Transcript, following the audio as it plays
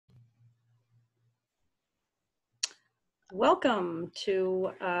Welcome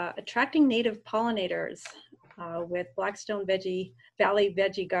to Attracting Native Pollinators with Blackstone Valley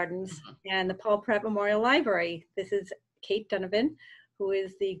Veggie Gardens and the Paul Pratt Memorial Library. This is Kate Donovan, who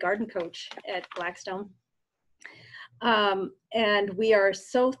is the garden coach at Blackstone. And we are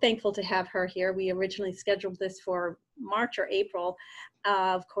so thankful to have her here. We originally scheduled this for March or April.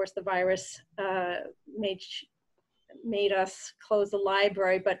 Of course, the virus made us close the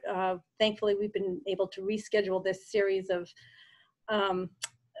library, but thankfully we've been able to reschedule this series of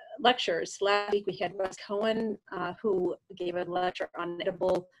lectures. Last week we had Russ Cohen, who gave a lecture on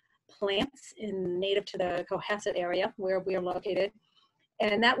edible plants native to the Cohasset area where we are located.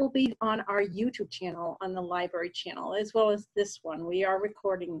 And that will be on our YouTube channel, on the library channel, as well as this one. We are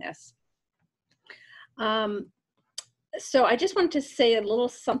recording this. So I just wanted to say a little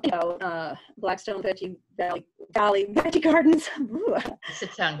something about Blackstone Valley Veggie Gardens.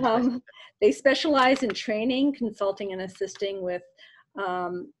 They specialize in training, consulting, and assisting with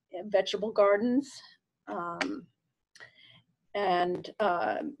vegetable gardens.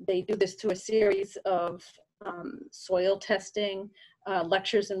 They do this through a series of soil testing,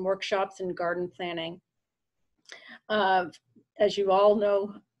 lectures and workshops, and garden planning. As you all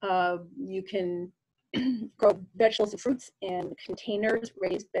know, you can grow vegetables and fruits in containers,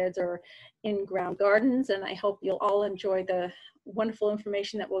 raised beds, or in-ground gardens. And I hope you'll all enjoy the wonderful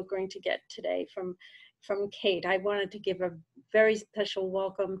information that we're going to get today from Kate. I wanted to give a very special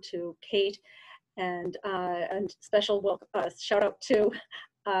welcome to Kate and special shout out to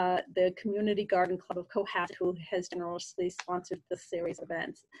the Community Garden Club of Cohasset, who has generously sponsored this series of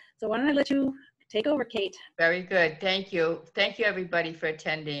events. So why don't I let you take over, Kate? Very good. Thank you. Thank you, everybody, for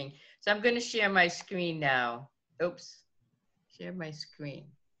attending. So I'm going to share my screen now. Oops. Share my screen.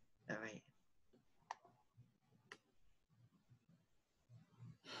 All right.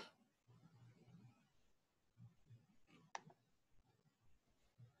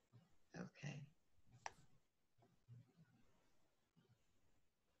 Okay.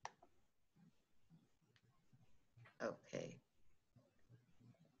 Okay.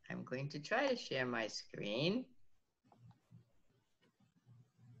 I'm going to try to share my screen.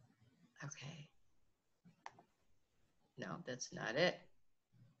 Okay. No, that's not it.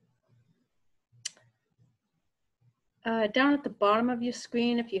 Down at the bottom of your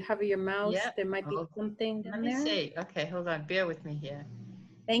screen, if you hover your mouse, Yep. there might be something down there. Let me see. Okay, hold on. Bear with me here.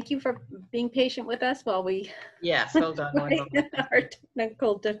 Thank you for being patient with us while we Yes, hold on one moment. our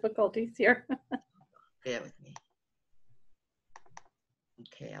technical difficulties here. Bear with me.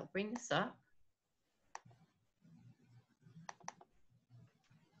 Okay, I'll bring this up.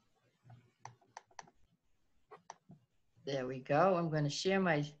 There we go. I'm going to share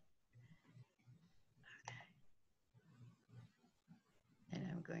my, okay. And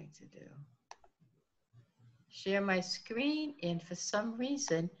I'm going to share my screen, and for some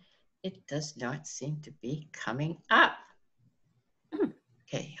reason, it does not seem to be coming up.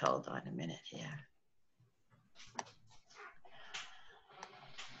 Okay, hold on a minute here.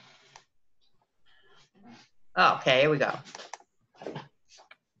 Oh, okay, here we go.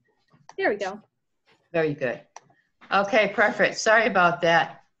 There we go. Very good. Okay, perfect. Sorry about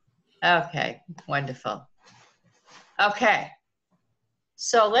that. Okay, wonderful. Okay,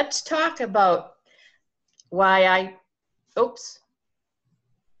 so let's talk about why oops.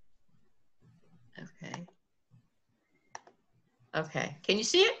 Okay. Okay, can you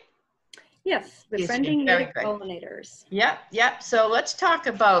see it? Yes, befriending native pollinators. Yep. So let's talk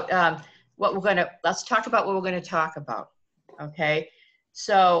about what we're going to talk about. Okay.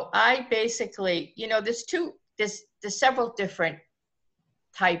 So I basically, there's several different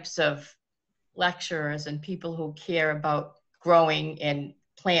types of lecturers and people who care about growing and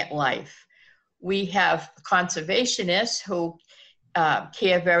plant life. We have conservationists who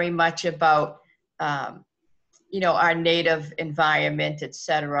care very much about, our native environment,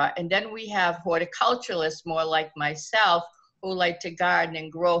 etc. And then we have horticulturalists, more like myself, who like to garden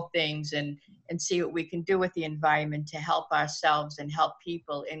and grow things and see what we can do with the environment to help ourselves and help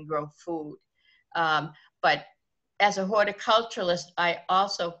people and grow food. But as a horticulturalist, I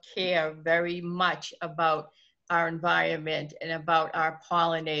also care very much about our environment and about our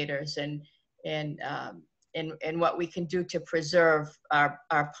pollinators and what we can do to preserve our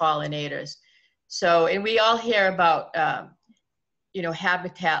pollinators. So, and we all hear about,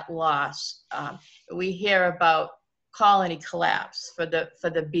 habitat loss. We hear about colony collapse for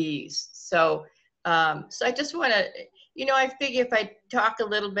the bees. So I just want to, I figure if I talk a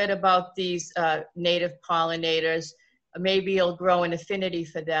little bit about these native pollinators, maybe it'll grow an affinity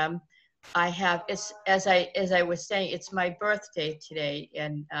for them. I have, as I was saying, it's my birthday today,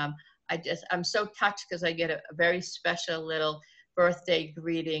 and I'm so touched because I get a very special little birthday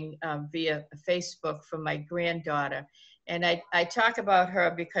greeting via Facebook from my granddaughter. And I talk about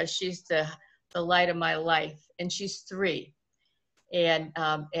her because she's the light of my life, and she's 3. And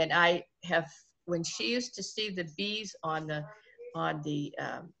I have, when she used to see the bees on the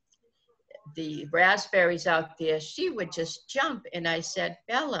raspberries out there, she would just jump. And I said,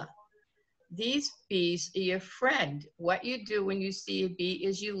 Bella, these bees are your friend. What you do when you see a bee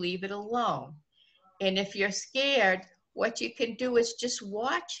is you leave it alone. And if you're scared, what you can do is just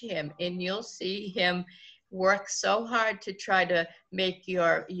watch him, and you'll see him work so hard to try to make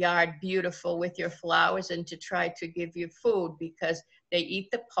your yard beautiful with your flowers and to try to give you food, because they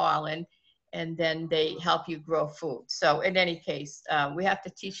eat the pollen and then they help you grow food. So in any case, we have to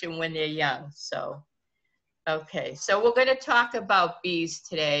teach them when they're young. So, okay, so we're going to talk about bees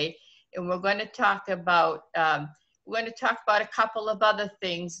today, and we're going to talk about a couple of other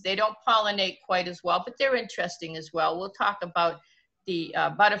things. They don't pollinate quite as well, but they're interesting as well. We'll talk about the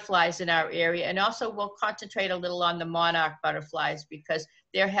butterflies in our area, and also we'll concentrate a little on the monarch butterflies because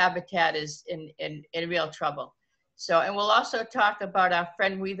their habitat is in real trouble. So, and we'll also talk about our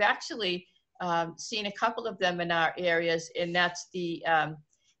friend. We've actually seen a couple of them in our areas, and that's the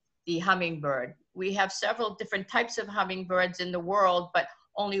hummingbird. We have several different types of hummingbirds in the world, but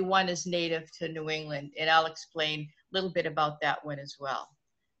only one is native to New England, and I'll explain a little bit about that one as well.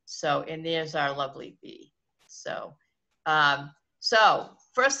 So, and there's our lovely bee. So, so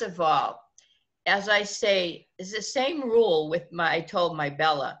first of all, as I say, it's the same rule with I told my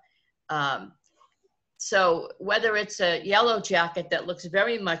Bella. So whether it's a yellow jacket that looks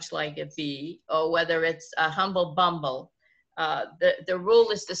very much like a bee, or whether it's a humble bumble, the rule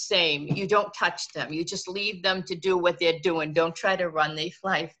is the same. You don't touch them. You just leave them to do what they're doing. Don't try to run. They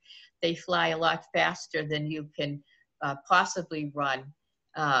fly a lot faster than you can possibly run.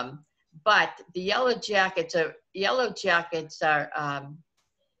 But the yellow jackets are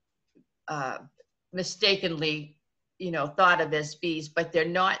mistakenly, thought of as bees, but they're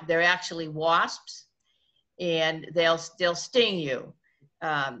not. They're actually wasps, and they'll sting you.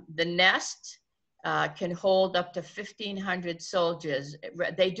 The nest can hold up to 1,500 soldiers.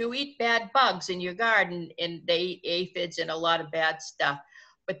 They do eat bad bugs in your garden, and they eat aphids and a lot of bad stuff,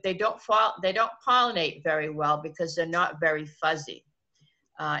 but they don't pollinate very well because they're not very fuzzy.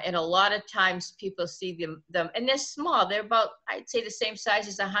 And a lot of times people see them, and they're small. They're about, I'd say, the same size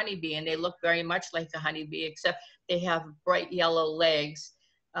as a honeybee, and they look very much like a honeybee, except they have bright yellow legs.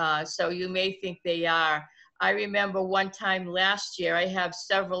 So you may think they are. I remember one time last year, I have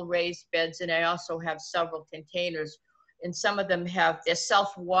several raised beds, and I also have several containers, and some of them they're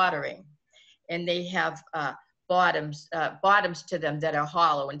self-watering, and they have bottoms to them that are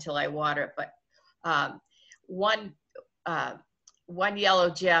hollow until I water it. But one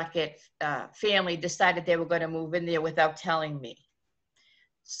yellow jacket family decided they were going to move in there without telling me.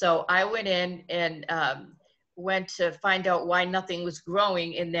 So I went in and went to find out why nothing was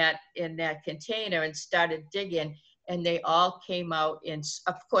growing in that container, and started digging, and they all came out, and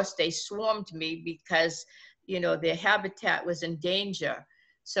of course they swarmed me because their habitat was in danger.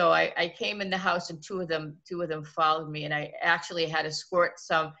 So I came in the house, and two of them followed me, and I actually had to squirt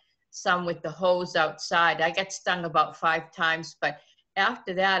some with the hose outside. I got stung about 5 times, but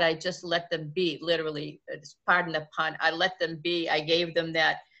after that I just let them be. Literally, pardon the pun, I let them be. I gave them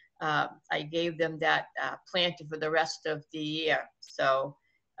that planted for the rest of the year. So,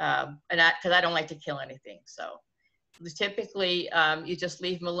 because I don't like to kill anything. So typically you just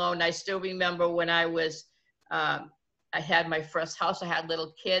leave them alone. I still remember when I had my first house, I had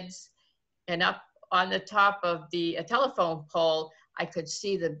little kids, and up on the top of the telephone pole, I could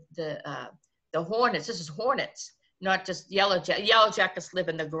see the hornets. This is hornets, not just yellow jackets. Yellow jackets live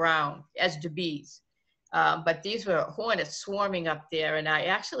in the ground, as do bees. But these were hornets swarming up there, and I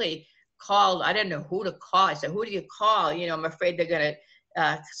actually called. I didn't know who to call. I said, "Who do you call? I'm afraid they're going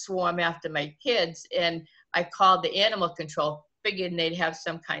to swarm after my kids." And I called the animal control, figuring they'd have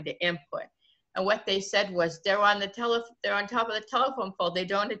some kind of input. And what they said was, they're on top of the telephone pole. They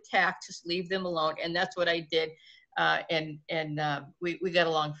don't attack. Just leave them alone. And that's what I did. And we got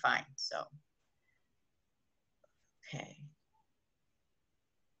along fine. So, okay.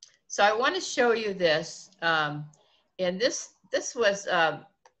 So I want to show you this, and this was, let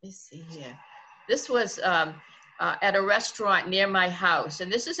me see here. This was at a restaurant near my house,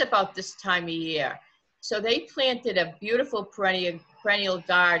 and this is about this time of year. So they planted a beautiful perennial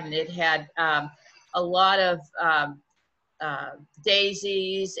garden. It had a lot of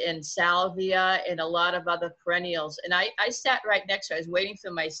daisies and salvia and a lot of other perennials. And I sat right next to it. I was waiting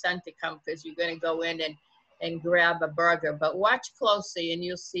for my son to come because you're going to go in and grab a burger. But watch closely, and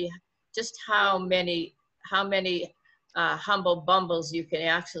you'll see just how many humble bumbles you can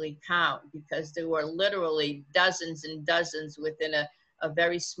actually count, because there were literally dozens and dozens within a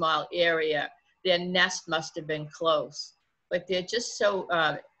very small area. Their nest must have been close, but they're just so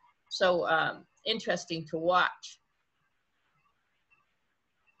interesting to watch.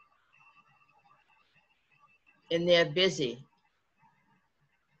 And they're busy.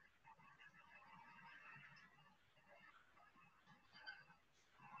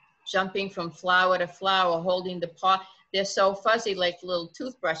 Jumping from flower to flower, holding the pollen. They're so fuzzy, like little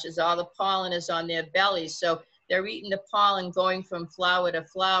toothbrushes. All the pollen is on their bellies. So they're eating the pollen, going from flower to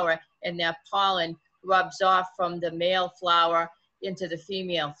flower, and that pollen rubs off from the male flower into the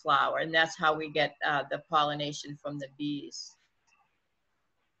female flower. And that's how we get the pollination from the bees.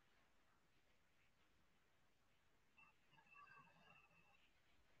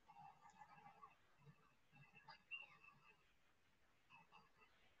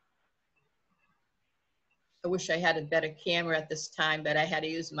 I wish I had a better camera at this time, but I had to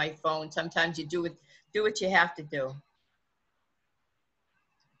use my phone. Sometimes you do what you have to do.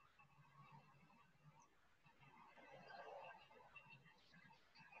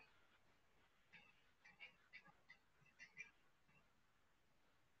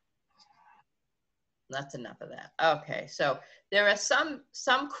 That's enough of that. Okay, so there are some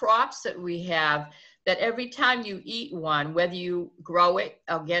crops that we have that every time you eat one, whether you grow it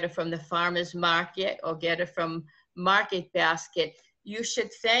or get it from the farmer's market or get it from market basket, you should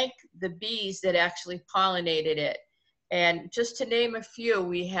thank the bees that actually pollinated it. And just to name a few,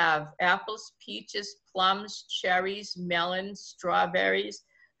 we have apples, peaches, plums, cherries, melons, strawberries,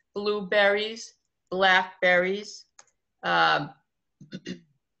 blueberries, blackberries,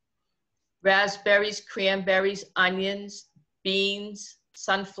 raspberries, cranberries, onions, beans,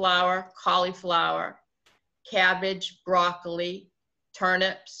 sunflower, cauliflower, cabbage, broccoli,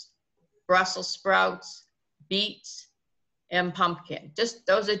 turnips, Brussels sprouts, beets, and pumpkin. Just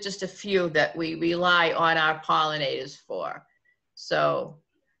those are just a few that we rely on our pollinators for. So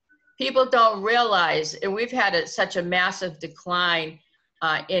people don't realize, and we've had such a massive decline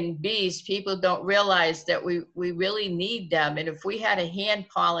in bees, people don't realize that we really need them. And if we had a hand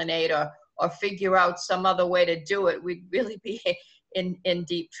pollinator or figure out some other way to do it, we'd really be in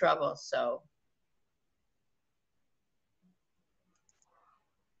deep trouble. So,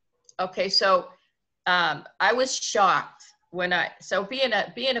 okay, so I was shocked when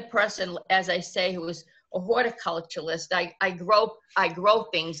being a person, as I say, who was a horticulturalist, I grow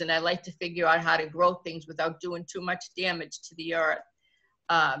things, and I like to figure out how to grow things without doing too much damage to the earth.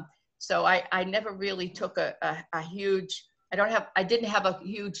 So I never really took a huge, I didn't have a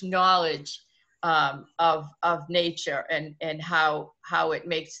huge knowledge of nature and how it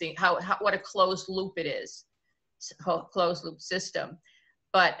makes things, what a closed loop it is, closed loop system.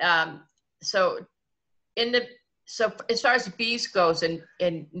 But so as far as bees goes in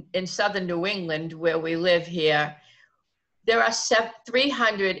southern New England, where we live here, there are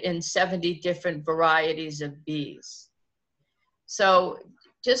 370 different varieties of bees. So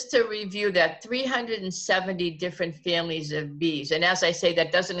just to review that, 370 different families of bees. And as I say,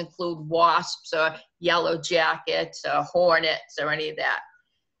 that doesn't include wasps or yellow jackets or hornets or any of that.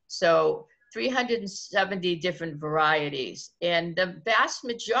 So 370 different varieties. And the vast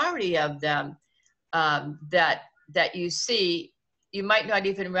majority of them that you see, you might not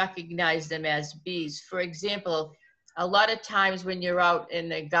even recognize them as bees. For example, a lot of times when you're out in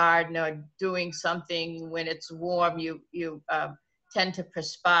the garden or doing something when it's warm, you tend to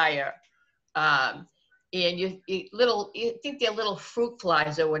perspire. And you think they're little fruit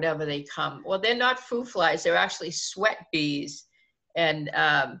flies or whatever they come. Well, they're not fruit flies, they're actually sweat bees. And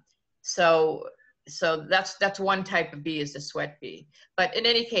so that's one type of bee, is the sweat bee. But in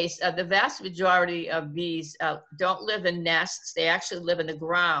any case, the vast majority of bees don't live in nests, they actually live in the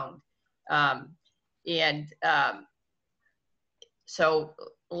ground. So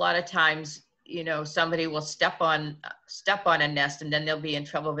a lot of times, you know, somebody will step on a nest and then they'll be in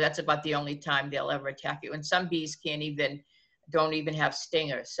trouble, but that's about the only time they'll ever attack you. And some bees don't even have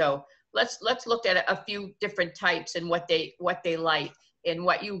stingers. So let's look at a few different types and what they like and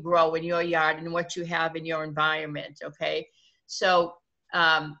what you grow in your yard and what you have in your environment, okay? So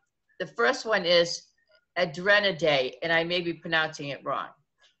the first one is Adrenidae, and I may be pronouncing it wrong.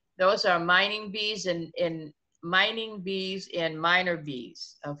 Those are mining bees and minor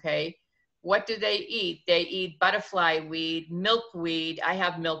bees, okay? What do they eat? They eat butterfly weed, milkweed. I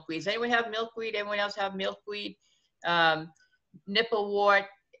have milkweeds. Anyone have milkweed? Anyone else have milkweed? Nipplewort,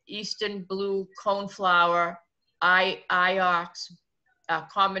 eastern blue coneflower, iox,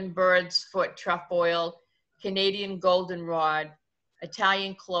 common bird's foot trefoil, Canadian goldenrod,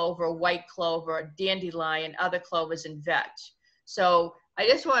 Italian clover, white clover, dandelion, other clovers, and vetch. So I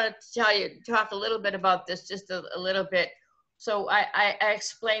just want to talk a little bit about this, just a little bit. So I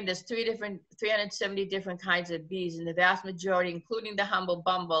explained there's 370 different kinds of bees, and the vast majority, including the humble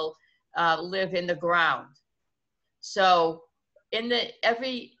bumble, live in the ground. So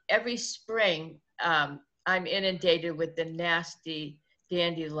every spring, I'm inundated with the nasty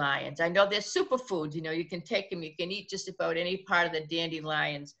dandelions. I know they're superfoods. You know, you can take them, you can eat just about any part of the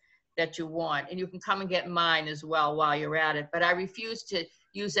dandelions that you want, and you can come and get mine as well while you're at it. But I refuse to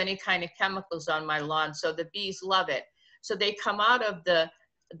use any kind of chemicals on my lawn, so the bees love it. So they come out of the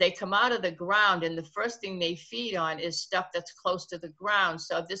ground, and the first thing they feed on is stuff that's close to the ground.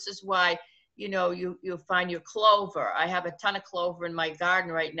 So this is why, you know, you'll find your clover. I have a ton of clover in my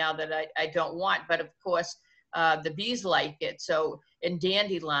garden right now that I don't want, but of course the bees like it. So, and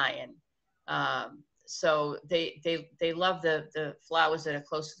dandelion. So they love the flowers that are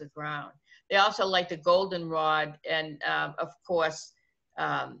close to the ground. They also like the goldenrod, and of course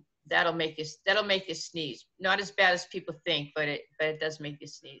that'll make you sneeze. Not as bad as people think, but it does make you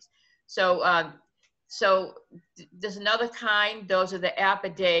sneeze. So so there's another kind. Those are the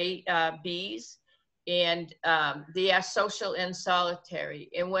Apidae bees, and they are social and solitary.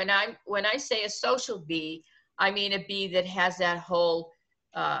 And when I say a social bee, I mean a bee that has that whole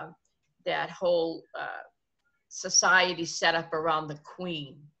society set up around the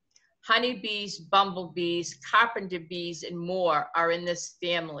queen. Honeybees, bumblebees, carpenter bees, and more are in this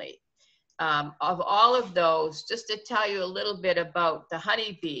family. Of all of those, just to tell you a little bit about the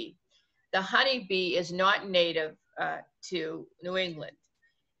honeybee. The honeybee is not native to New England.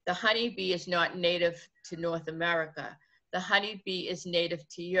 The honeybee is not native to North America. The honeybee is native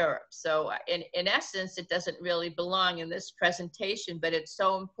to Europe. So in essence, it doesn't really belong in this presentation, but it's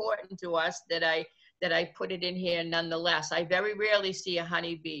so important to us that I put it in here nonetheless. I very rarely see a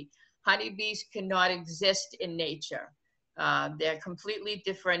honeybee. Honeybees cannot exist in nature. They're completely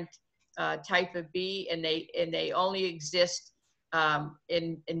different type of bee, and they only exist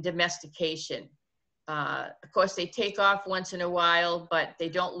in domestication. Of course, they take off once in a while, but they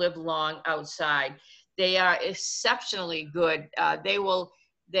don't live long outside. They are exceptionally good. They will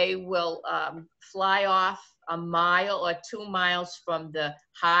fly off a mile or 2 miles from the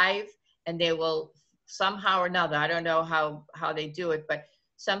hive, and they will somehow or another, I don't know how they do it, but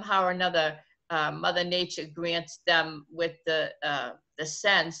somehow or another, Mother Nature grants them with the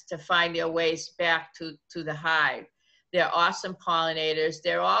sense to find their ways back to the hive. They're awesome pollinators.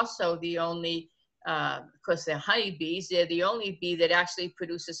 They're also the only, of course they're honeybees, they're the only bee that actually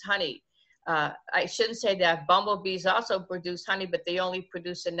produces honey. I shouldn't say that. Bumblebees also produce honey, but they only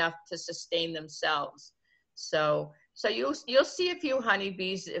produce enough to sustain themselves. So you'll see a few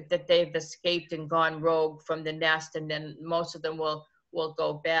honeybees that they've escaped and gone rogue from the nest, and then most of them will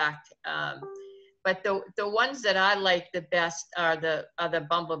go back. But the ones that I like the best are the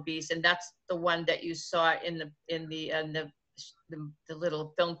bumblebees, and that's the one that you saw in the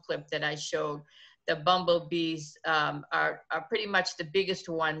little film clip that I showed. The bumblebees are pretty much the biggest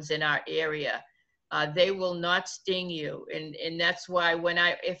ones in our area. They will not sting you, and that's why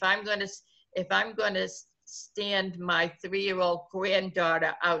if I'm gonna stand my 3-year-old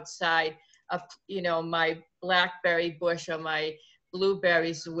granddaughter outside of my blackberry bush or my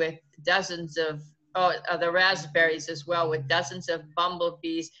blueberries with dozens of the raspberries as well with dozens of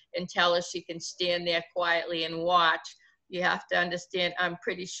bumblebees, and tell her she can stand there quietly and watch, you have to understand, I'm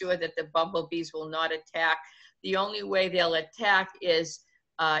pretty sure that the bumblebees will not attack. The only way they'll attack is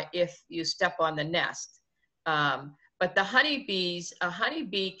if you step on the nest. But the honeybees, a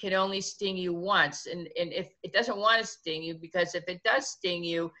honeybee can only sting you once. And if it doesn't want to sting you, because if it does sting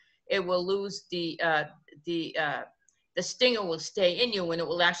you, it will lose the stinger will stay in you and it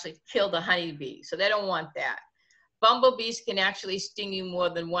will actually kill the honeybee. So they don't want that. Bumblebees can actually sting you more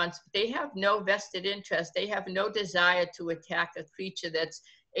than once, but they have no vested interest. They have no desire to attack a creature that's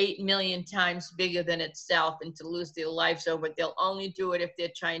 8 million times bigger than itself and to lose their lives over it. They'll only do it if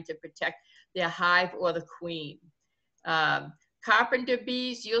they're trying to protect their hive or the queen. Carpenter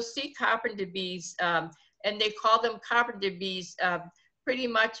bees, you'll see carpenter bees, and they call them carpenter bees pretty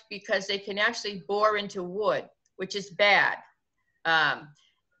much because they can actually bore into wood, which is bad.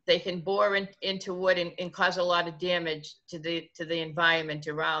 They can bore into wood and cause a lot of damage to the environment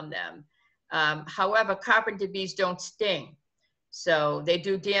around them. However, carpenter bees don't sting. So they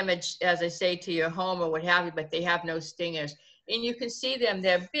do damage, as I say, to your home or what have you, but they have no stingers. And you can see them,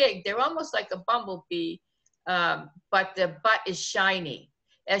 they're big. They're almost like a bumblebee, but the butt is shiny.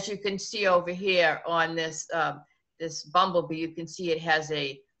 As you can see over here on this, this bumblebee, you can see it has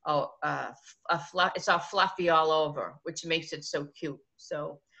a it's all fluffy all over, which makes it so cute.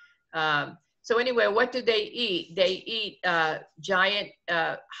 So, so anyway, what do they eat? They eat giant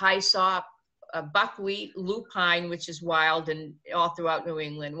hyssop, buckwheat, lupine, which is wild and all throughout New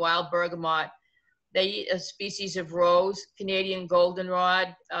England, wild bergamot. They eat a species of rose, Canadian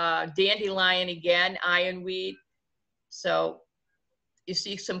goldenrod, dandelion again, ironweed. So you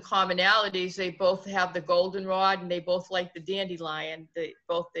see some commonalities. They both have the goldenrod and they both like the dandelion.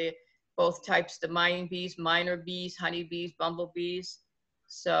 Both types, the mining bees, miner bees, honeybees, bumblebees.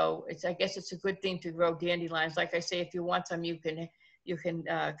 So I guess it's a good thing to grow dandelions. Like I say, if you want some, you can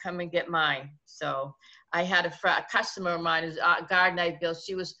come and get mine. So I had a customer of mine, a garden I built.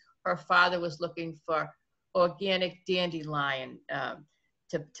 Her father was looking for organic dandelion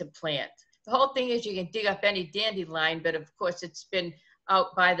to plant. The whole thing is you can dig up any dandelion, but of course it's been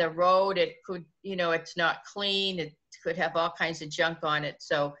out by the road. It could, it's not clean. It could have all kinds of junk on it.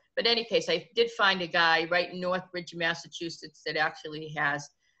 So, but in any case, I did find a guy right in Northbridge, Massachusetts that actually has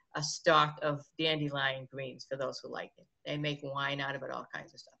a stock of dandelion greens for those who like it. They make wine out of it, all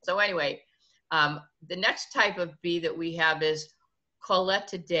kinds of stuff. So anyway, the next type of bee that we have is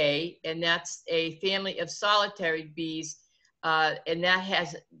Pollinators, and that's a family of solitary bees, and that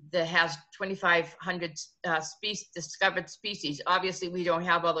has 2,500 discovered species. Obviously, we don't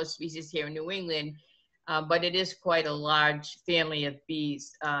have all those species here in New England, but it is quite a large family of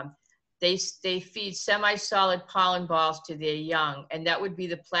bees. They feed semi-solid pollen balls to their young, and that would be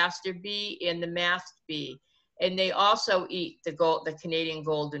the plaster bee and the masked bee. And they also eat the Canadian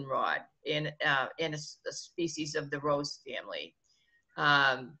goldenrod in a species of the rose family.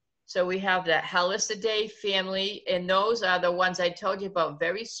 So we have the Pollinators family, and those are the ones I told you about,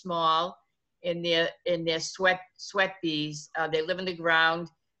 very small in their sweat bees. They live in the ground,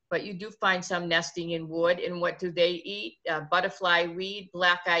 but you do find some nesting in wood. And what do they eat? Butterfly weed,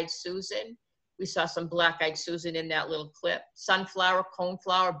 black-eyed Susan. We saw some black-eyed Susan in that little clip. Sunflower,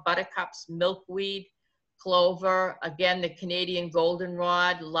 coneflower, buttercups, milkweed, clover, again, the Canadian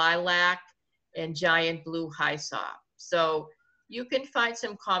goldenrod, lilac, and giant blue hyssop. So you can find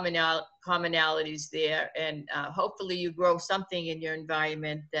some commonalities there, and hopefully you grow something in your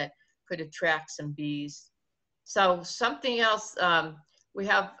environment that could attract some bees. So something else, we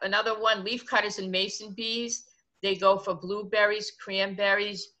have another one, leafcutters and mason bees. They go for blueberries,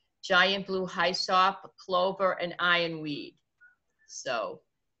 cranberries, giant blue hyssop, clover, and ironweed. So,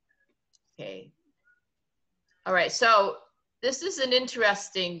 okay. All right, so this is an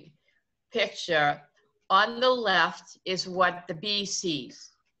interesting picture. On the left is what the bee sees.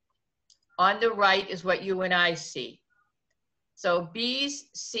 On the right is what you and I see. So bees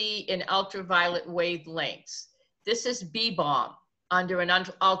see in ultraviolet wavelengths. This is bee balm under an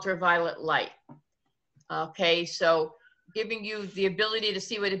ultraviolet light. Okay, so giving you the ability to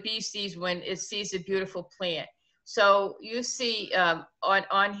see what a bee sees when it sees a beautiful plant. So you see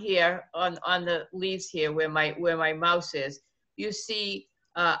on here, on the leaves here where my mouse is, you see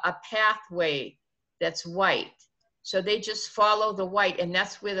a pathway that's white. So they just follow the white, and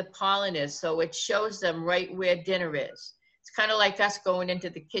that's where the pollen is. So it shows them right where dinner is. It's kind of like us going into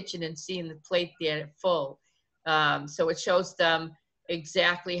the kitchen and seeing the plate there full. So it shows them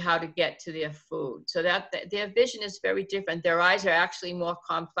exactly how to get to their food. So that their vision is very different. Their eyes are actually more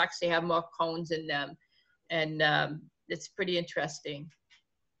complex. They have more cones in them. And it's pretty interesting.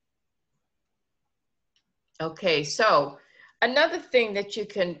 Okay, so another thing that you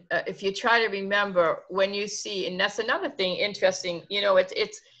can, if you try to remember when you see, and that's another thing interesting,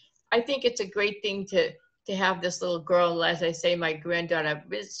 I think it's a great thing to have this little girl, as I say, my granddaughter. I've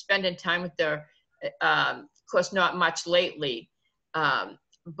been spending time with her, of course, not much lately,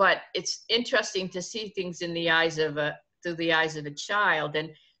 but it's interesting to see things in the eyes of through the eyes of a child. And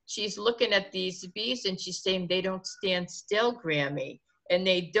she's looking at these bees and she's saying, they don't stand still, Grammy. And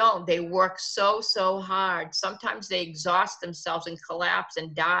they don't. They work so hard. Sometimes they exhaust themselves and collapse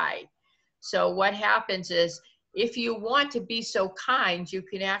and die. So what happens is, if you want to be so kind, you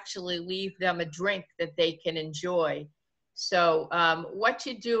can actually leave them a drink that they can enjoy. So what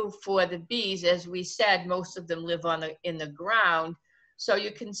you do for the bees, as we said, most of them live in the ground. So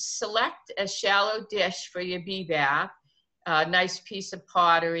you can select a shallow dish for your bee bath, a nice piece of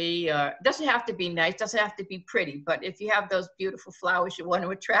pottery. It doesn't have to be nice, doesn't have to be pretty, but if you have those beautiful flowers you want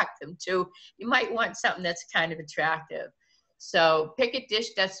to attract them to, you might want something that's kind of attractive. So pick a dish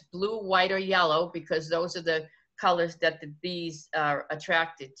that's blue, white, or yellow, because those are the colors that the bees are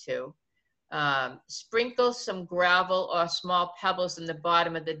attracted to. Sprinkle some gravel or small pebbles in the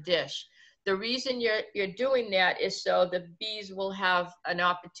bottom of the dish. The reason you're doing that is so the bees will have an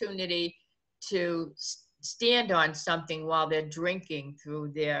opportunity to stand on something while they're drinking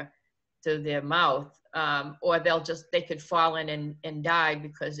through their mouth, or they could fall in and die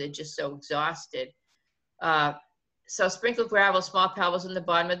because they're just so exhausted. So sprinkle gravel, small pebbles in the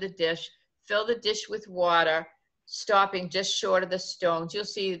bottom of the dish. Fill the dish with water, stopping just short of the stones. You'll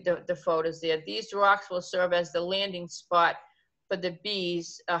see the photos there. These rocks will serve as the landing spot for the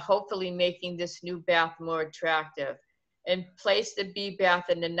bees, hopefully making this new bath more attractive. And place the bee bath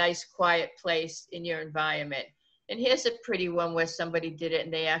in a nice quiet place in your environment. And here's a pretty one where somebody did it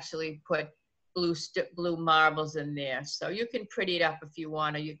and they actually put blue marbles in there. So you can pretty it up if you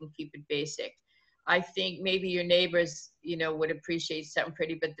want, or you can keep it basic. I think maybe your neighbors, would appreciate something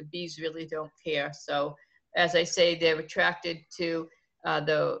pretty, but the bees really don't care. So as I say, they're attracted to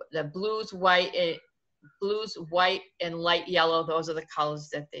the blues, white, and light yellow. Those are the colors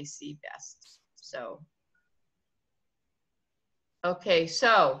that they see best. So, okay,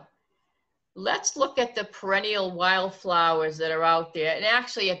 so let's look at the perennial wildflowers that are out there. And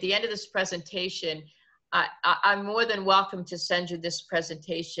actually, at the end of this presentation, I'm more than welcome to send you this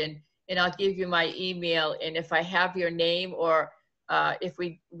presentation, and I'll give you my email. And if I have your name, or if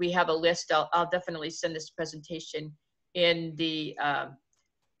we have a list, I'll definitely send this presentation in the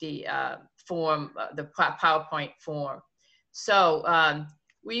form, the PowerPoint form. So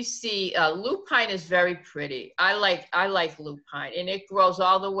we see lupine is very pretty. I like lupine, and it grows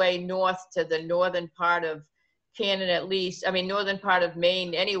all the way north to the northern part of Canada, at least. I mean, northern part of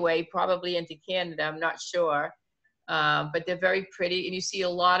Maine anyway, probably into Canada, I'm not sure. But they're very pretty, and you see a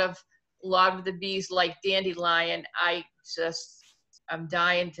lot of the bees like dandelion. I'm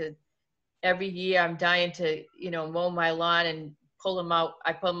dying to, every year I'm dying to, mow my lawn and pull them out.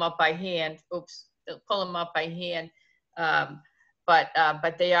 I pull them out by hand. Oops, pull them out by hand.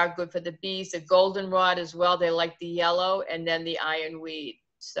 But they are good for the bees. The goldenrod as well. They like the yellow, and then the ironweed.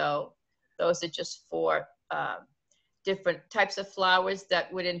 So those are just 4 different types of flowers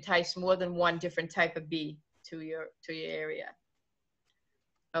that would entice more than one different type of bee to your area.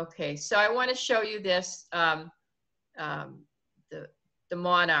 Okay, so I want to show you this, the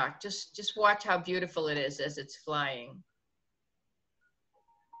monarch. Just watch how beautiful it is as it's flying.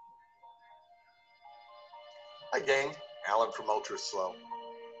 Hi gang, Alan from Ultra Slow.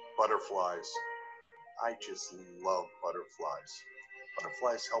 Butterflies. I just love butterflies.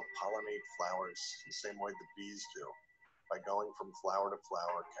 Butterflies help pollinate flowers the same way the bees do, by going from flower to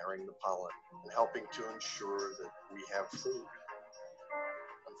flower, carrying the pollen, and helping to ensure that we have food.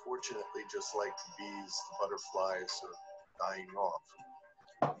 Unfortunately, just like the bees, the butterflies are dying off.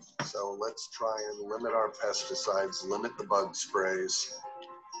 So let's try and limit our pesticides, limit the bug sprays,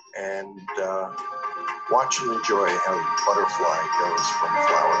 and watch and enjoy how a butterfly goes from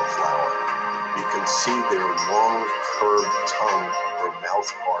flower to flower. You can see their long curved tongue or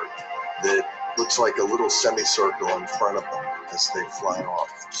mouth part that looks like a little semicircle in front of them as they fly off.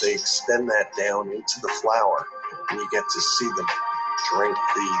 They extend that down into the flower, and you get to see them drink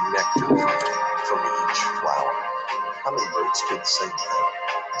the nectar from each flower. Hummingbirds do the same thing.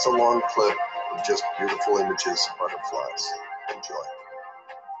 It's a long clip of just beautiful images of butterflies. Enjoy.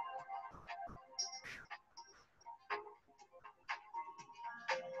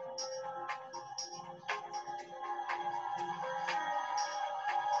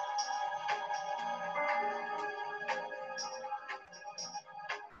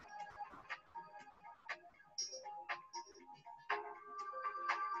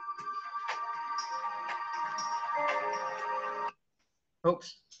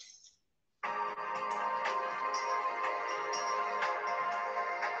 Oops.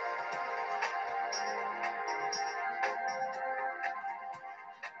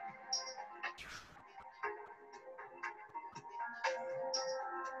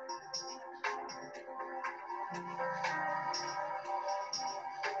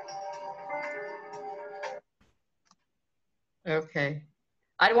 Okay.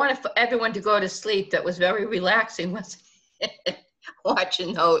 I want everyone to go to sleep. That was very relaxing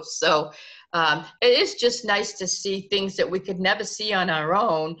watching those. So it is just nice to see things that we could never see on our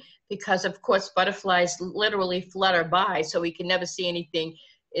own, because of course butterflies literally flutter by, so we can never see anything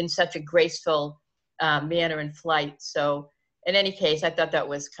in such a graceful manner in flight. So in any case, I thought that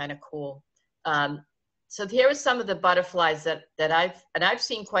was kind of cool. So here are some of the butterflies that I've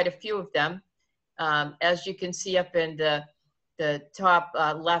seen quite a few of them. As you can see up in the top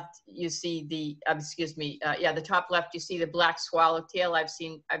left, you see the the top left, you see the black swallowtail. I've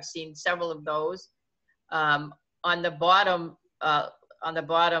seen several of those. On the bottom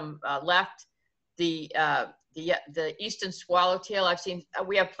left, the eastern swallowtail.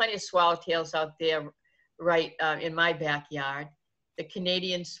 We have plenty of swallowtails out there, right in my backyard. the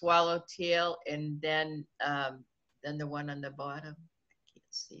Canadian swallowtail, and then the one on the bottom. I can't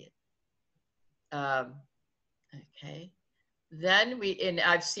see it. Okay. Then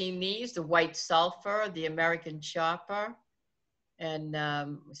I've seen these, the white sulfur, the American chopper, and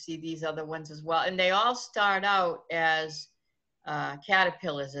see these other ones as well. And they all start out as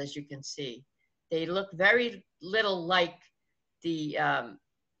caterpillars, as you can see. They look very little like the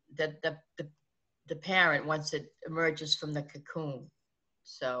parent once it emerges from the cocoon.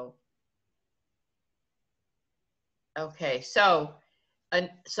 So, okay, so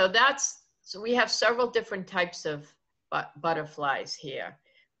we have several different types of butterflies here,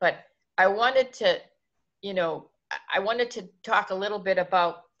 but I wanted to, I wanted to talk a little bit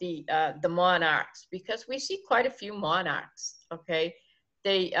about the monarchs, because we see quite a few monarchs. Okay,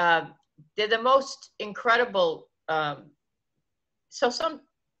 they're the most incredible.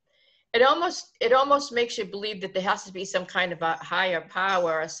 It almost makes you believe that there has to be some kind of a higher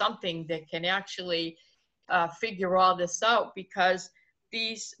power or something that can actually figure all this out, because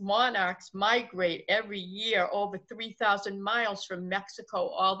these monarchs migrate every year over 3,000 miles from Mexico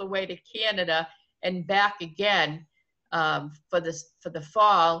all the way to Canada and back again for the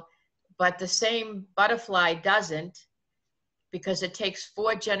fall. But the same butterfly doesn't, because it takes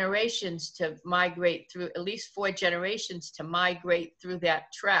 4 generations to migrate through, at least 4 generations to migrate through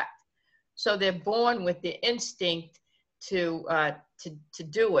that trek. So they're born with the instinct to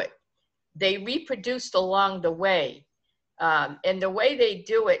do it. They reproduced along the way. And the way they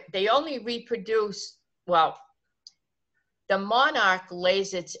do it, they only reproduce, well, the monarch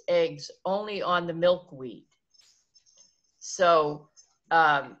lays its eggs only on the milkweed. So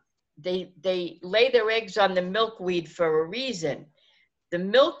they lay their eggs on the milkweed for a reason. The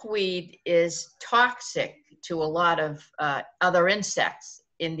milkweed is toxic to a lot of other insects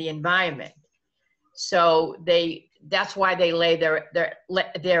in the environment. So that's why they lay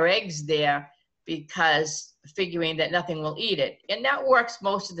their eggs there, because figuring that nothing will eat it. And that works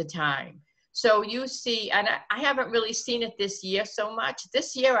most of the time. So you see, and I haven't really seen it this year so much.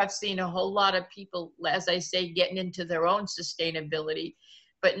 This year I've seen a whole lot of people, as I say, getting into their own sustainability.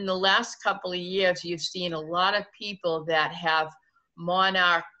 But in the last couple of years, you've seen a lot of people that have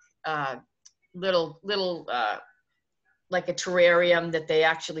monarch little like a terrarium that they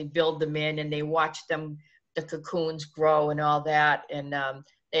actually build them in, and they watch them, the cocoons grow and all that. And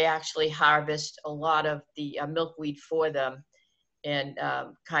they actually harvest a lot of the milkweed for them, and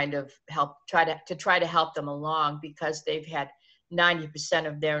kind of try to help them along, because they've had 90%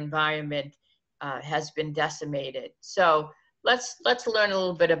 of their environment has been decimated. So let's learn a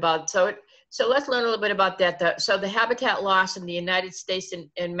little bit about let's learn a little bit about that. So the habitat loss in the United States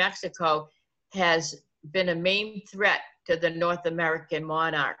and Mexico has been a main threat to the North American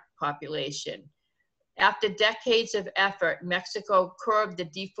monarch population. After decades of effort, Mexico curbed the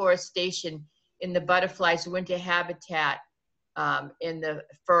deforestation in the butterfly's winter habitat in the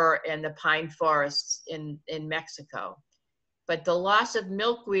fir and the pine forests in Mexico. But the loss of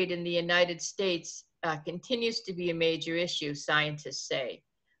milkweed in the United States continues to be a major issue, scientists say.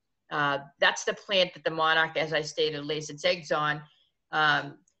 That's the plant that the monarch, as I stated, lays its eggs on.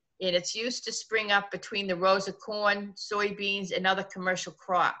 And it's used to spring up between the rows of corn, soybeans, and other commercial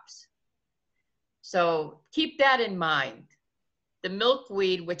crops. So keep that in mind. The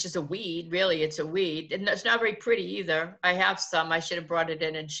milkweed, which is a weed, really it's a weed, and it's not very pretty either. I have some, I should have brought it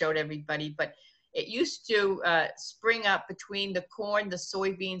in and showed everybody, but it used to spring up between the corn, the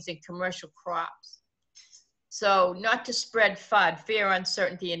soybeans, and commercial crops. So not to spread FUD, fear,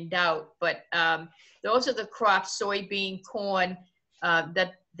 uncertainty, and doubt, but those are the crops, soybean, corn,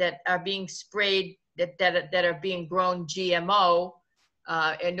 that are being sprayed, that are being grown GMO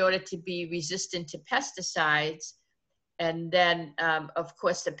in order to be resistant to pesticides. And then, of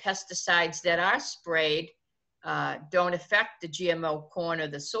course, the pesticides that are sprayed don't affect the GMO corn or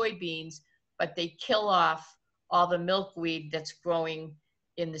the soybeans, but they kill off all the milkweed that's growing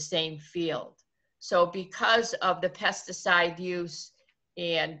in the same field. So because of the pesticide use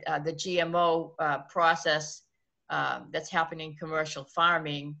and the GMO process that's happening in commercial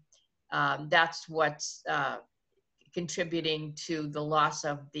farming, that's what's contributing to the loss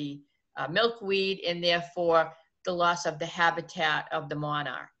of the milkweed, and therefore the loss of the habitat of the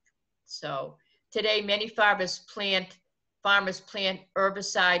monarch. So today, many farmers plant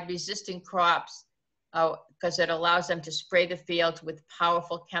herbicide-resistant crops because it allows them to spray the fields with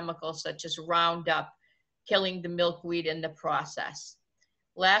powerful chemicals such as Roundup, killing the milkweed in the process.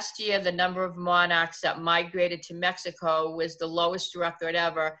 Last year, the number of monarchs that migrated to Mexico was the lowest record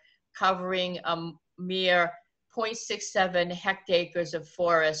ever, covering a mere 0.67 hectares of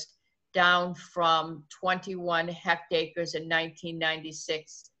forest down from 21 hectares in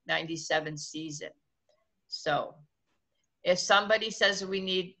 1996-97 season. So if somebody says we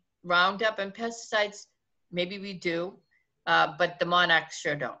need Roundup and pesticides, maybe we do, but the monarchs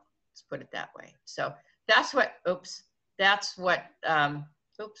sure don't. Let's put it that way. So that's what, oops, that's what,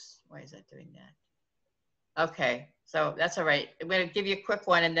 oops, why is that doing that? Okay, so that's all right. I'm going to give you a quick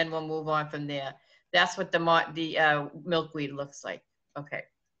one and then we'll move on from there. That's what the milkweed looks like. Okay,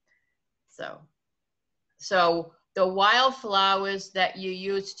 so the wildflowers that you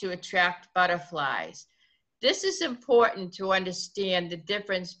use to attract butterflies. This is important to understand the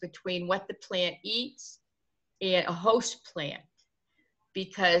difference between what the plant eats and a host plant,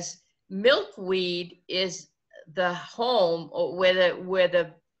 because milkweed is the home where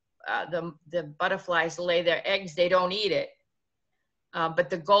the butterflies lay their eggs. They don't eat it.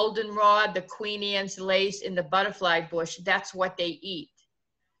 But the goldenrod, the Queen Anne's lace, and the butterfly bush, that's what they eat.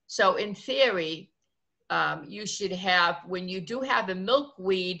 So in theory, you should have, when you do have a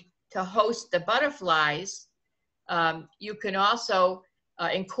milkweed to host the butterflies, you can also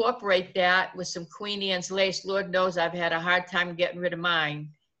incorporate that with some Queen Anne's lace. Lord knows I've had a hard time getting rid of mine.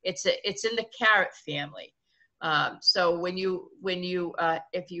 It's in the carrot family. So when you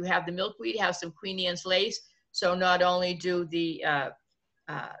if you have the milkweed, have some Queen Anne's lace. So not only do the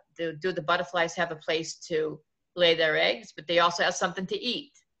butterflies have a place to lay their eggs, but they also have something to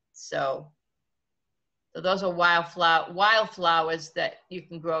eat. So those are wildflowers that you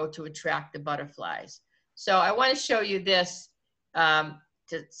can grow to attract the butterflies. So I want to show you this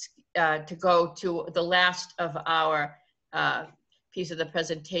to go to the last of our piece of the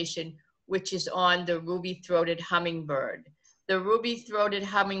presentation, which is on the ruby-throated hummingbird. The ruby-throated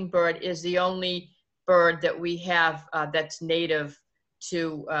hummingbird is the only bird that we have that's native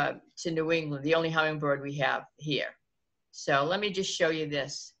to New England, the only hummingbird we have here. So let me just show you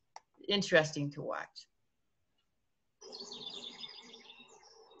this. Interesting to watch.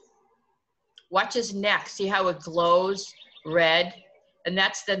 Watch his neck. See how it glows red? And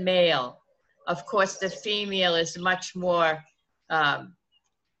that's the male. Of course, the female is much more,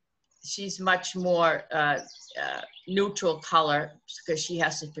 she's much more neutral color because she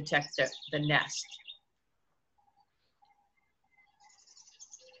has to protect the nest.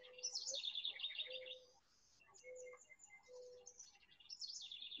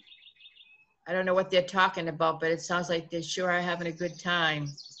 I don't know what they're talking about, but it sounds like they sure are having a good time.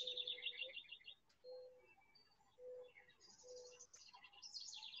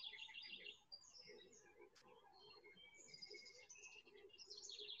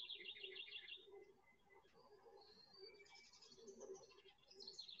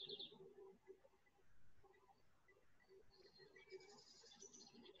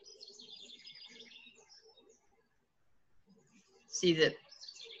 See that,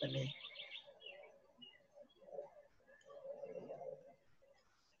 let me.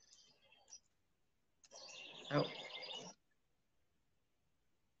 Oh.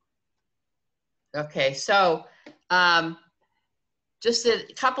 Okay, so just a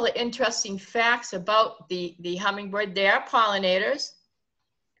couple of interesting facts about the hummingbird. They are pollinators,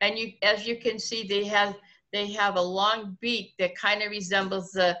 and as you can see, they have a long beak that kind of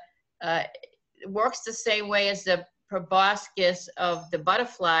resembles the works the same way as the proboscis of the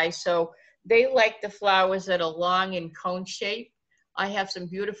butterfly. So they like the flowers that are long and cone shaped. I have some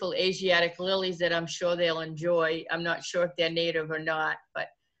beautiful Asiatic lilies that I'm sure they'll enjoy. I'm not sure if they're native or not, but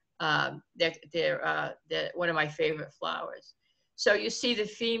they're one of my favorite flowers. So you see the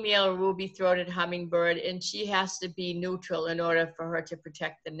female ruby-throated hummingbird, and she has to be neutral in order for her to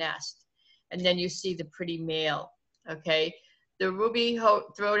protect the nest. And then you see the pretty male, okay? The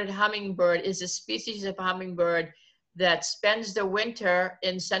ruby-throated hummingbird is a species of hummingbird that spends the winter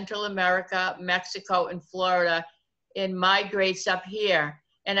in Central America, Mexico, and Florida, and migrates up here.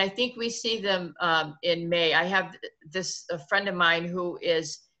 And I think we see them in May. I have a friend of mine who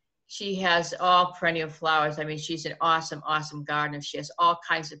she has all perennial flowers. I mean, she's an awesome, awesome gardener. She has all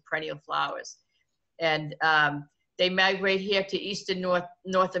kinds of perennial flowers. And they migrate here to Eastern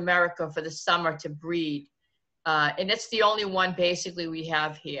North America for the summer to breed. And it's the only one basically we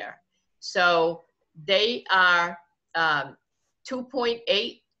have here. So they are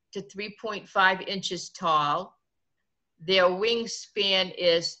 2.8 to 3.5 inches tall. Their wingspan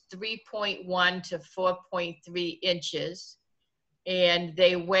is 3.1 to 4.3 inches. And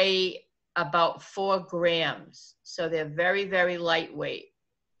they weigh about 4 grams. So they're very, very lightweight.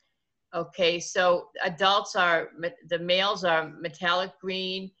 Okay, so the males are metallic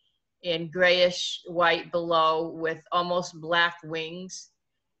green and grayish white below with almost black wings.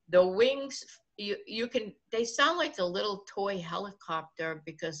 The wings, they sound like a little toy helicopter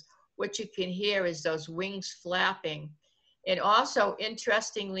because what you can hear is those wings flapping. And also,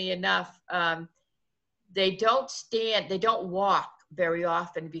 interestingly enough, they don't walk very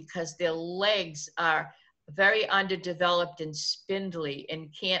often because their legs are very underdeveloped and spindly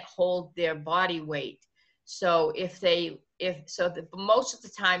and can't hold their body weight. So most of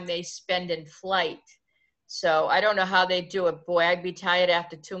the time they spend in flight. So I don't know how they do it. Boy, I'd be tired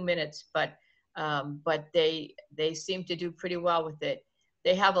after 2 minutes, but they seem to do pretty well with it.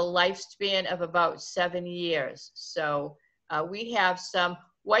 They have a lifespan of about 7 years. So we have some.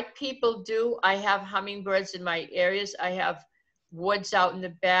 What people do, I have hummingbirds in my areas. I have woods out in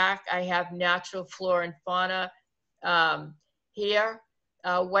the back. I have natural flora and fauna here.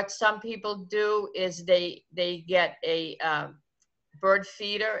 What some people do is they get a bird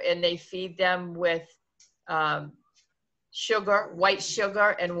feeder and they feed them with sugar, white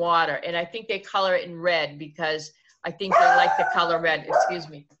sugar and water. And I think they color it in red because I think they like the color red. Excuse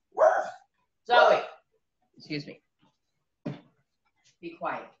me. Zoe, excuse me. Be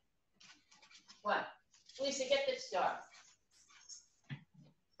quiet. What? Lisa, get this dog.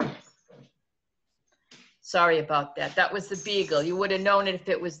 Sorry about that. That was the beagle. You would have known it if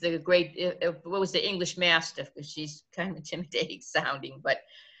it was the what was the English Mastiff, because she's kind of intimidating sounding, but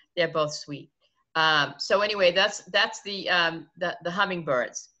they're both sweet. So anyway, that's the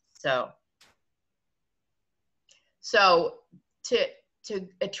hummingbirds. So to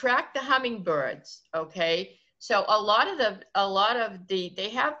attract the hummingbirds, okay. So a lot of they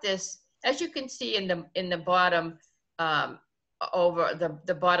have this, as you can see in the bottom, over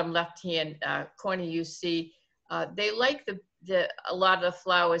the bottom left-hand corner, you see they like a lot of the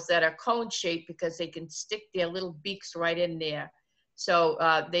flowers that are cone-shaped because they can stick their little beaks right in there. So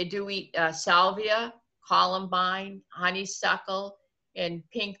they do eat salvia, columbine, honeysuckle, and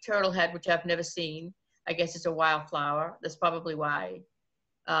pink turtlehead, which I've never seen. I guess it's a wildflower. That's probably why.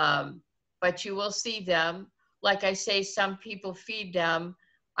 But you will see them. Like I say, some people feed them.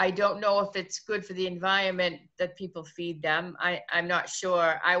 I don't know if it's good for the environment that people feed them. I'm not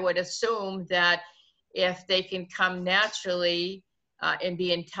sure. I would assume that if they can come naturally and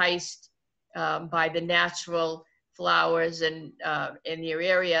be enticed by the natural flowers and in your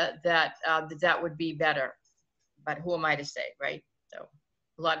area, that would be better. But who am I to say, right? So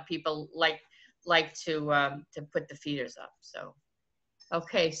a lot of people like to put the feeders up. So,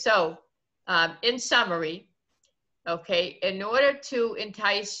 okay. So in summary, okay, in order to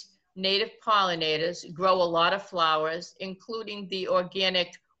entice native pollinators, grow a lot of flowers, including the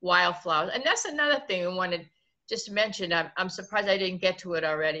organic wildflowers. And that's another thing I wanted just to mention. I'm surprised I didn't get to it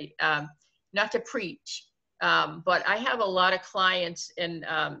already. Not to preach, but I have a lot of clients, and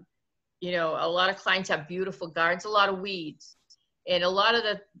a lot of clients have beautiful gardens, a lot of weeds, and a lot of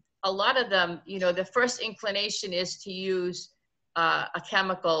them, the first inclination is to use a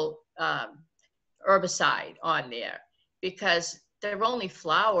chemical herbicide on there because they're only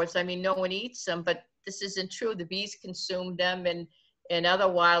flowers. I mean, no one eats them, but this isn't true. The bees consume them, and other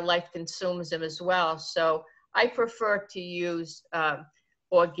wildlife consumes them as well. So I prefer to use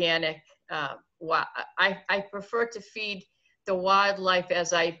organic. I prefer to feed the wildlife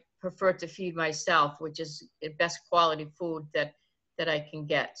as I prefer to feed myself, which is the best quality food that I can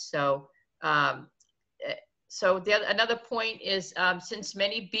get. So another point is, since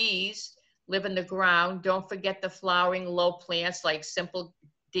many bees live in the ground, don't forget the flowering low plants like simple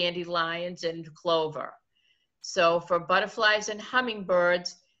dandelions and clover. So for butterflies and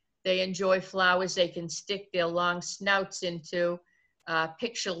hummingbirds, they enjoy flowers they can stick their long snouts into.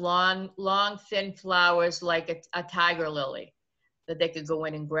 Picture long, thin flowers like a tiger lily that they could go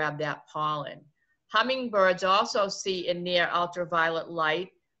in and grab that pollen. Hummingbirds also see in near ultraviolet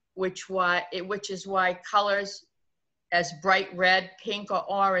light, which is why colors as bright red, pink, or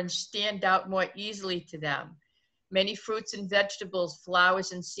orange stand out more easily to them. Many fruits and vegetables,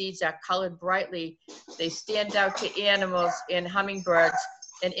 flowers, and seeds are colored brightly. They stand out to animals and hummingbirds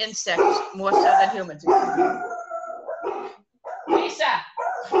and insects more so than humans. Lisa!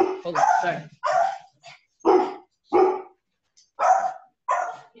 Hold on, sorry.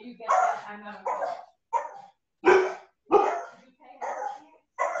 Can you get that? I'm not.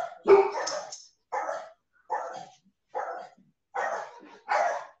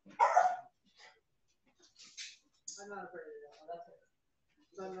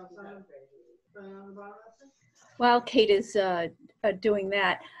 While Kate is doing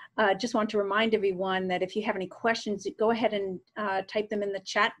that, just want to remind everyone that if you have any questions, go ahead and type them in the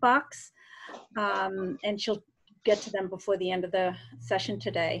chat box, and she'll get to them before the end of the session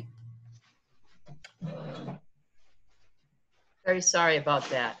today. Very sorry about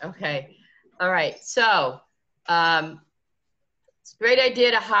that. Okay. All right. So It's a great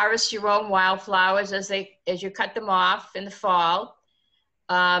idea to harvest your own wildflowers as you cut them off in the fall.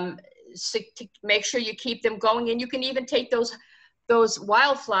 So to make sure you keep them going, and you can even take those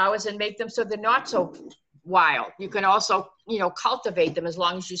wildflowers and make them so they're not so wild. You can also, you know, cultivate them as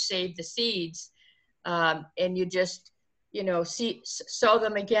long as you save the seeds, and you just, you know, sow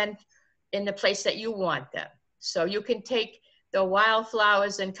them again in the place that you want them. So you can take the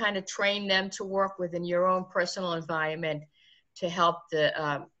wildflowers and kind of train them to work within your own personal environment to help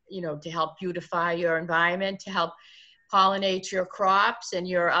you know, to help beautify your environment, to help pollinate your crops and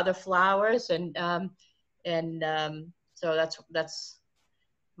your other flowers, and so that's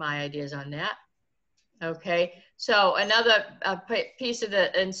my ideas on that. Okay, so another piece of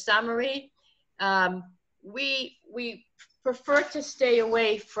in summary, we prefer to stay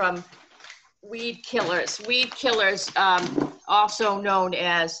away from weed killers. Weed killers, also known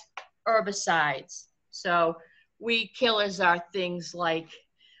as herbicides. So weed killers are things like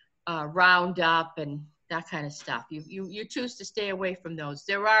Roundup and that kind of stuff. You choose to stay away from those.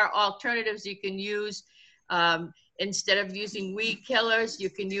 There are alternatives you can use. Instead of using weed killers,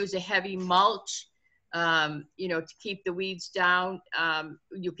 you can use a heavy mulch, you know, to keep the weeds down.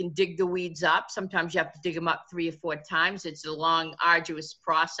 You can dig the weeds up. Sometimes you have to dig them up 3 or 4 times. It's a long, arduous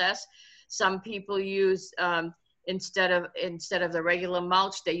process. Some people use, instead of the regular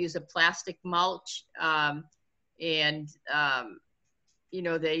mulch, they use a plastic mulch, you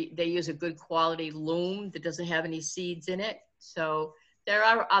know, they use a good quality loam that doesn't have any seeds in it. So there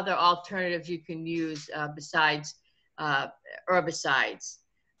are other alternatives you can use besides herbicides.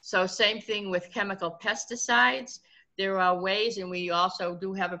 So same thing with chemical pesticides. There are ways, and we also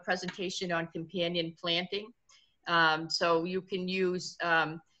do have a presentation on companion planting. So you can use,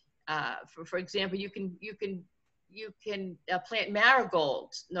 for example, you can plant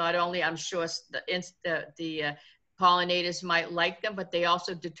marigolds. Not only, I'm sure the pollinators might like them, but they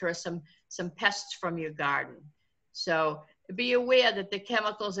also deter some pests from your garden. So be aware that the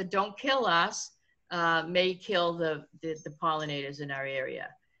chemicals that don't kill us may kill the pollinators in our area.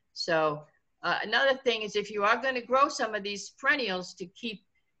 So another thing is, if you are going to grow some of these perennials to keep,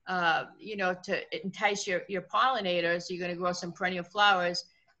 you know, to entice your pollinators, you're going to grow some perennial flowers,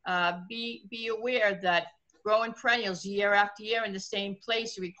 be aware that growing perennials year after year in the same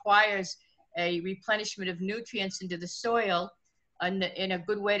place requires a replenishment of nutrients into the soil. And a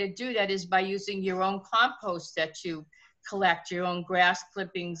good way to do that is by using your own compost that you collect, your own grass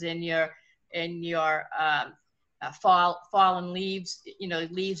clippings and your fallen leaves, you know,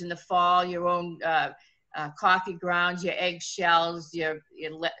 leaves in the fall, your own coffee grounds, your eggshells, your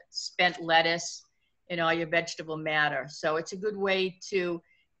spent lettuce, and all your vegetable matter. So it's a good way to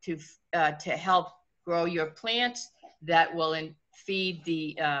help grow your plants that will feed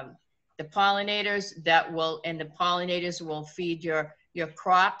the pollinators, and the pollinators will feed your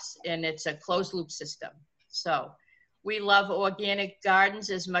crops, and it's a closed loop system. So we love organic gardens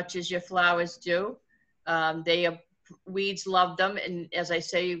as much as your flowers do. Weeds love them, and as I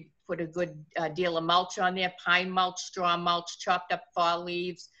say, put a good deal of mulch on there: pine mulch, straw mulch, chopped up fall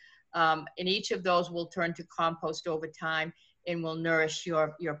leaves, and each of those will turn to compost over time and will nourish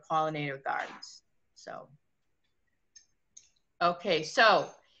your pollinator gardens. So, okay, so,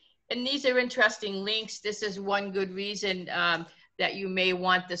 and these are interesting links. This is one good reason that you may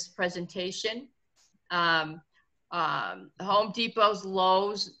want this presentation. Home Depot's,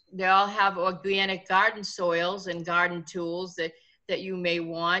 Lowe's, they all have organic garden soils and garden tools that you may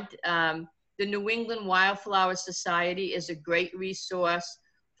want. The New England Wildflower Society is a great resource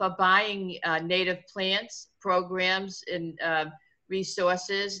for buying native plants, programs, and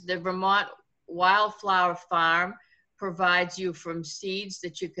resources. The Vermont Wildflower Farm provides you from seeds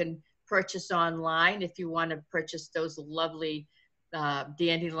that you can purchase online. If you want to purchase those lovely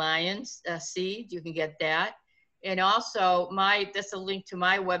dandelions seed, you can get that. And also, that's a link to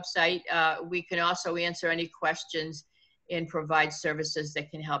my website. We can also answer any questions and provide services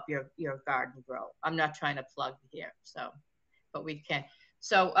that can help your garden grow. I'm not trying to plug here, so, but we can.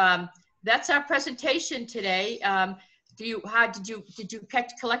 So that's our presentation today. Did you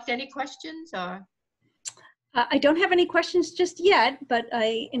collect any questions, or? I don't have any questions just yet, but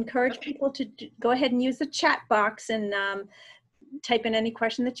I encourage people to go ahead and use the chat box and type in any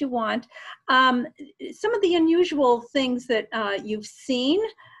question that you want. Some of the unusual things that you've seen,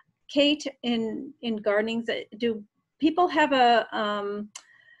 Kate, in gardening, do people have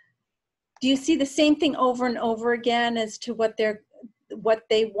do you see the same thing over and over again as to what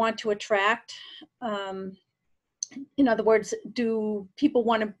they want to attract? In other words, do people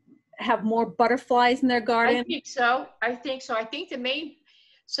want to have more butterflies in their garden? I think so. I think the main,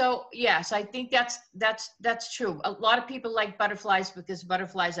 So yes, I think that's true. A lot of people like butterflies because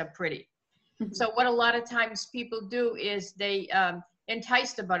butterflies are pretty. Mhm. So what a lot of times people do is they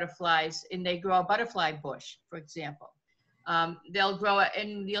entice the butterflies and they grow a butterfly bush, for example. They'll grow it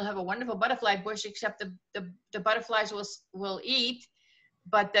and you'll have a wonderful butterfly bush, except the butterflies will eat,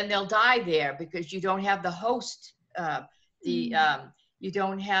 but then they'll die there because you don't have the host, you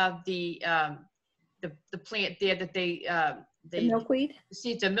don't have the plant there that The milkweed?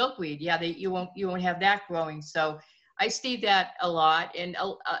 seeds of milkweed. Yeah, you won't have that growing. So I see that a lot, and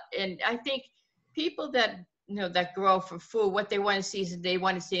I think people that that grow for food, what they want to see is they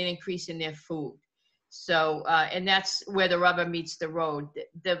want to see an increase in their food. So and that's where the rubber meets the road.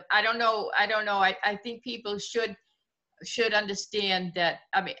 I don't know. I think people should understand that.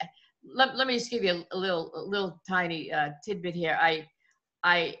 I mean, let me just give you a little tiny tidbit here. I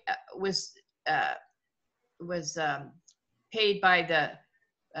was paid by the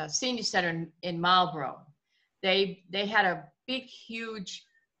senior center in Marlborough. They had a big, huge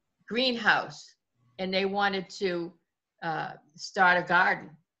greenhouse, and they wanted to start a garden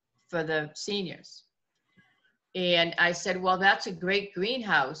for the seniors. And I said, well, that's a great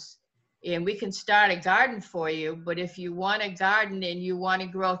greenhouse, and we can start a garden for you. But if you want a garden and you want to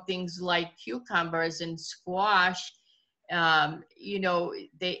grow things like cucumbers and squash, they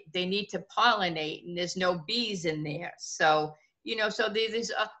need to pollinate, and there's no bees in there. So, so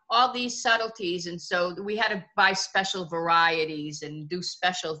there's all these subtleties. And so we had to buy special varieties and do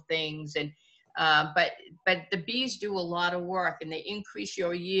special things. And, but the bees do a lot of work, and they increase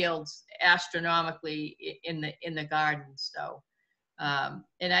your yields astronomically in the garden. So,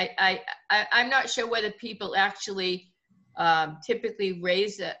 and I'm not sure whether people actually typically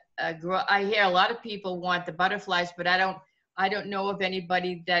raise I hear a lot of people want the butterflies, but I don't know of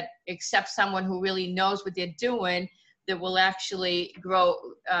anybody that, except someone who really knows what they're doing, that will actually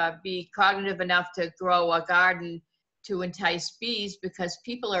be cognitive enough to grow a garden to entice bees, because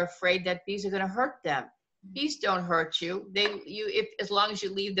people are afraid that bees are going to hurt them. Bees don't hurt you. As long as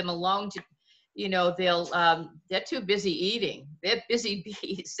you leave them alone, they're too busy eating. They're busy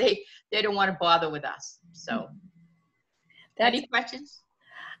bees. They don't want to bother with us. So, any questions?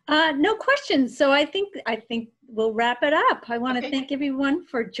 No questions. So I think we'll wrap it up. I want to thank everyone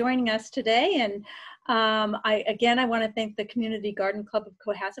for joining us today, and I want to thank the Community Garden Club of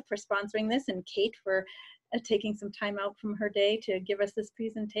Cohasset for sponsoring this, and Kate for taking some time out from her day to give us this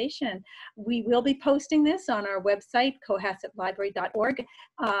presentation. We will be posting this on our website, cohassetlibrary.org,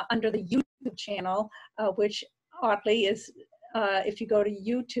 under the YouTube channel, which oddly is, if you go to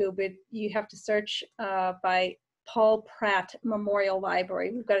YouTube, you have to search by Paul Pratt Memorial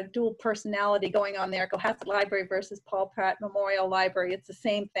Library. We've got a dual personality going on there, Cohasset Library versus Paul Pratt Memorial Library. It's the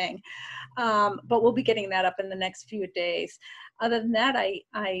same thing. But we'll be getting that up in the next few days. Other than that,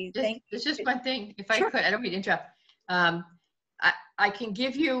 There's just one thing, if Sure. I could, I don't mean to interrupt. I can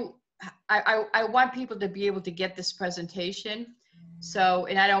give you, I want people to be able to get this presentation. So,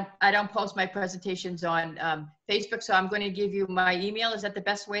 and I don't post my presentations on Facebook, so I'm going to give you my email. Is that the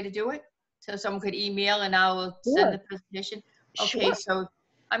best way to do it? So someone could email and I'll send the presentation. Okay, Sure. so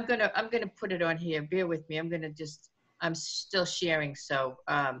I'm gonna put it on here. Bear with me. I'm still sharing. So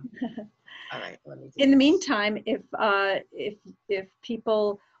all right, let me. In the meantime, if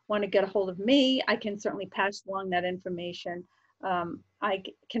people want to get a hold of me, I can certainly pass along that information. I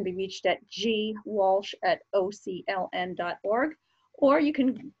can be reached at gwalsh@ocln.org, or you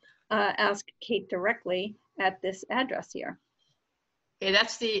can ask Kate directly at this address here.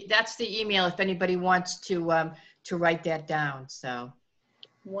 Okay, that's the email if anybody wants to write that down. So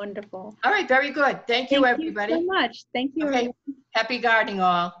wonderful. All right, very good. Thank you, everybody. Thank you so much. Thank you. Okay. Everyone. Happy gardening,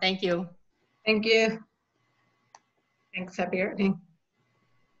 all. Thank you. Thank you. Thanks, happy gardening.